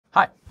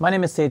Hi, my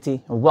name is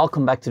Seti and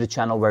welcome back to the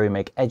channel where we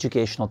make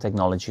educational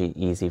technology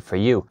easy for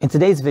you. In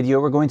today's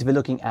video, we're going to be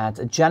looking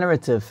at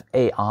generative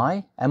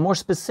AI and more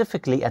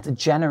specifically at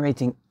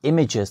generating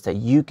images that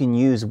you can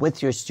use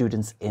with your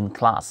students in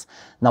class.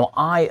 Now,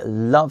 I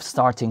love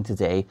starting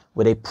today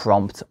with a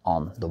prompt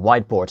on the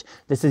whiteboard.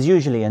 This is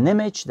usually an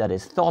image that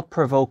is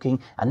thought-provoking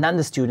and then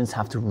the students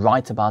have to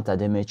write about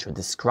that image or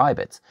describe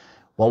it.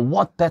 Well,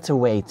 what better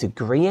way to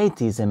create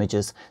these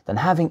images than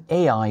having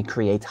AI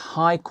create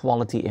high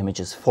quality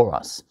images for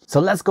us?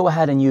 So let's go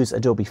ahead and use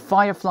Adobe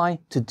Firefly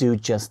to do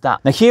just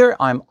that. Now here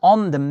I'm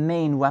on the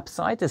main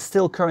website. It's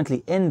still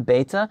currently in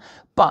beta,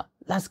 but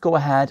let's go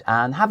ahead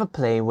and have a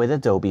play with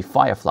Adobe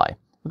Firefly.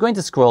 We're going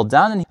to scroll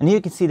down and here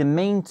you can see the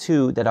main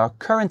two that are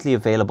currently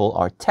available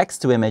are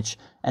text to image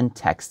and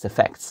text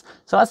effects.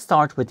 So let's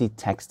start with the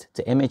text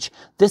to image.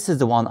 This is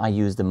the one I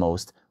use the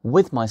most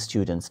with my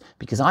students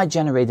because I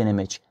generate an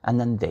image and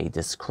then they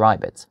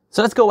describe it.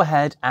 So let's go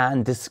ahead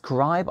and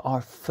describe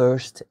our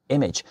first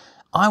image.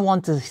 I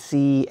want to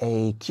see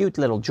a cute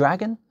little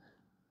dragon,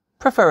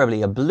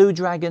 preferably a blue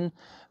dragon,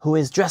 who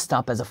is dressed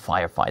up as a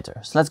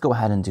firefighter. So let's go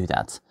ahead and do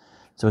that.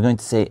 So we're going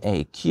to say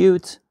a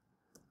cute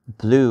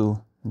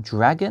blue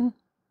dragon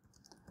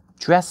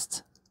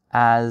dressed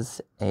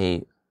as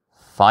a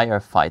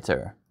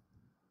firefighter.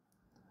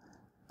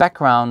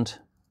 Background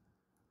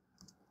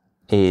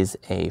is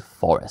a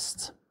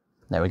forest.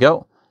 There we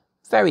go.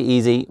 Very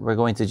easy. We're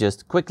going to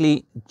just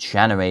quickly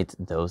generate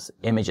those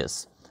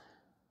images.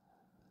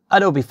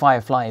 Adobe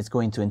Firefly is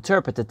going to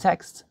interpret the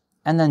text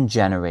and then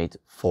generate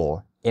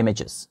 4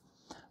 images.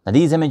 Now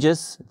these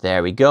images,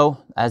 there we go.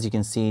 As you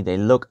can see, they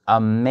look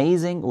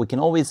amazing. We can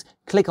always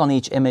click on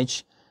each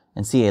image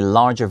and see a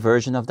larger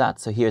version of that.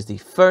 So here's the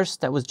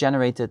first that was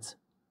generated,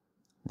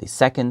 the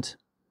second,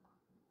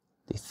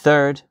 the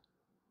third,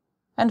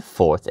 and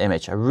fourth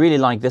image. I really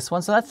like this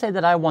one. So let's say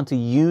that I want to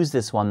use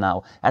this one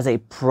now as a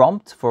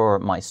prompt for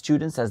my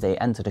students as they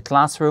enter the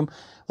classroom.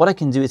 What I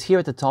can do is here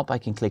at the top, I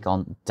can click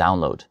on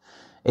download.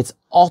 It's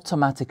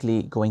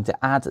automatically going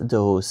to add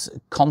those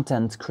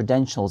content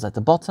credentials at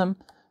the bottom.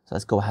 So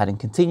let's go ahead and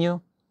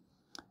continue.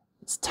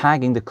 It's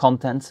tagging the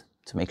content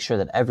to make sure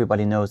that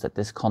everybody knows that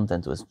this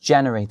content was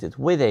generated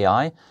with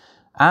AI.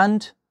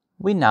 And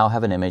we now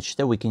have an image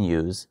that we can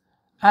use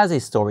as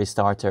a story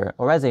starter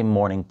or as a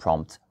morning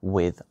prompt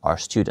with our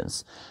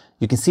students.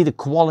 You can see the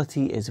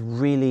quality is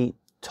really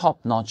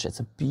top notch. It's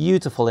a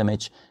beautiful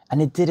image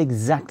and it did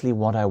exactly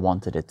what I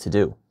wanted it to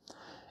do.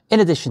 In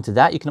addition to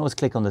that, you can always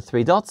click on the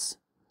 3 dots.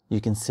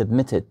 You can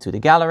submit it to the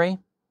gallery,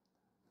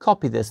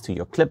 copy this to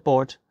your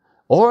clipboard,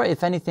 or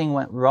if anything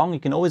went wrong, you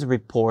can always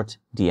report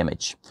the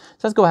image.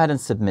 So let's go ahead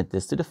and submit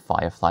this to the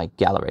Firefly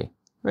gallery.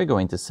 We're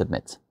going to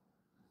submit.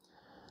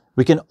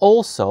 We can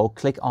also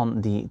click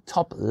on the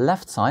top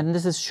left side, and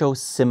this is show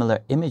similar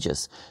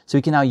images. So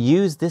we can now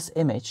use this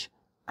image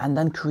and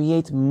then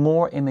create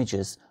more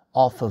images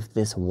off of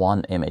this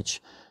one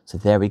image. So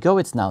there we go.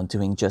 It's now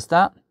doing just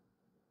that.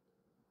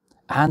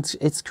 And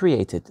it's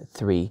created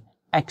 3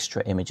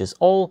 extra images,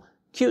 all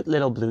cute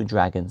little blue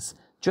dragons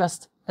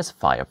dressed as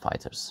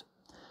firefighters.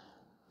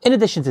 In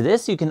addition to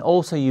this, you can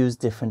also use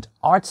different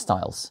art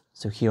styles.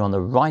 So here on the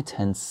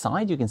right-hand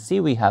side, you can see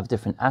we have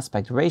different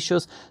aspect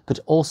ratios, but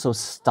also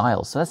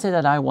styles. So let's say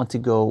that I want to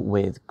go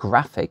with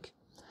graphic.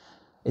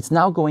 It's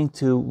now going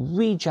to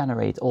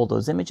regenerate all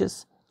those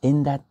images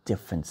in that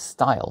different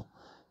style.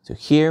 So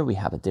here we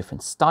have a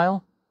different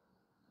style.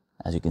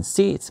 As you can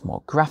see, it's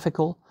more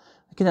graphical.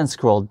 I can then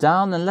scroll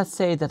down and let's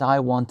say that I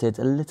want it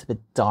a little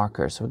bit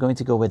darker. So we're going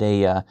to go with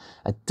a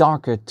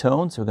darker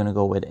tone. So we're going to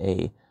go with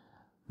a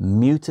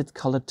muted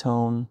color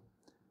tone.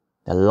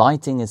 The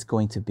lighting is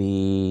going to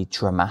be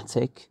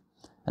dramatic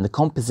and the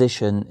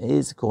composition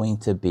is going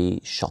to be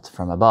shot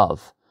from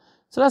above.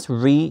 So let's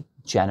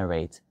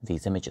regenerate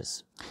these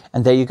images.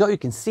 And there you go. You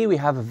can see we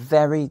have a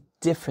very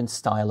different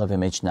style of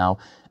image now.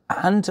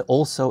 And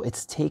also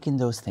it's taking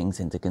those things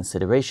into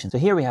consideration. So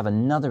here we have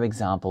another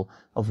example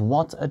of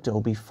what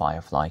Adobe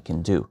Firefly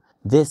can do.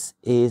 This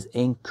is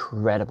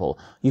incredible.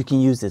 You can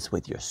use this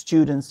with your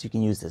students. You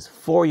can use this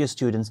for your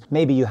students.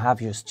 Maybe you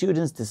have your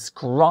students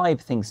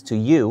describe things to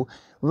you,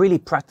 really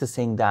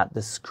practicing that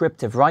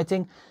descriptive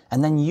writing,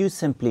 and then you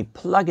simply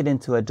plug it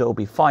into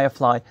Adobe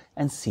Firefly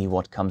and see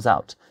what comes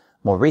out.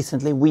 More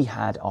recently, we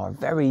had our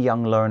very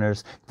young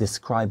learners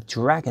describe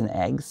dragon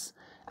eggs,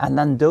 and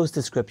then those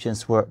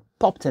descriptions were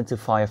popped into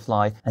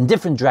Firefly and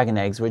different dragon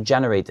eggs were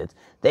generated.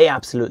 They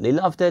absolutely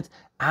loved it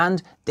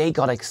and they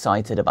got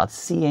excited about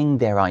seeing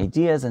their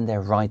ideas and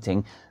their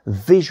writing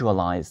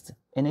visualized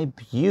in a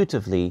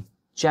beautifully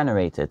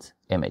generated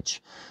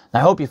image. Now,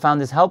 I hope you found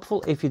this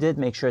helpful. If you did,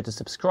 make sure to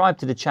subscribe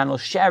to the channel,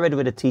 share it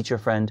with a teacher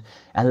friend,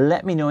 and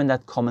let me know in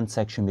that comment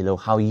section below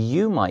how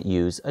you might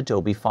use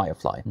Adobe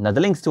Firefly. Now, the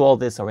links to all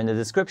this are in the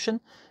description.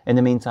 In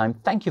the meantime,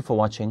 thank you for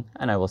watching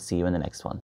and I will see you in the next one.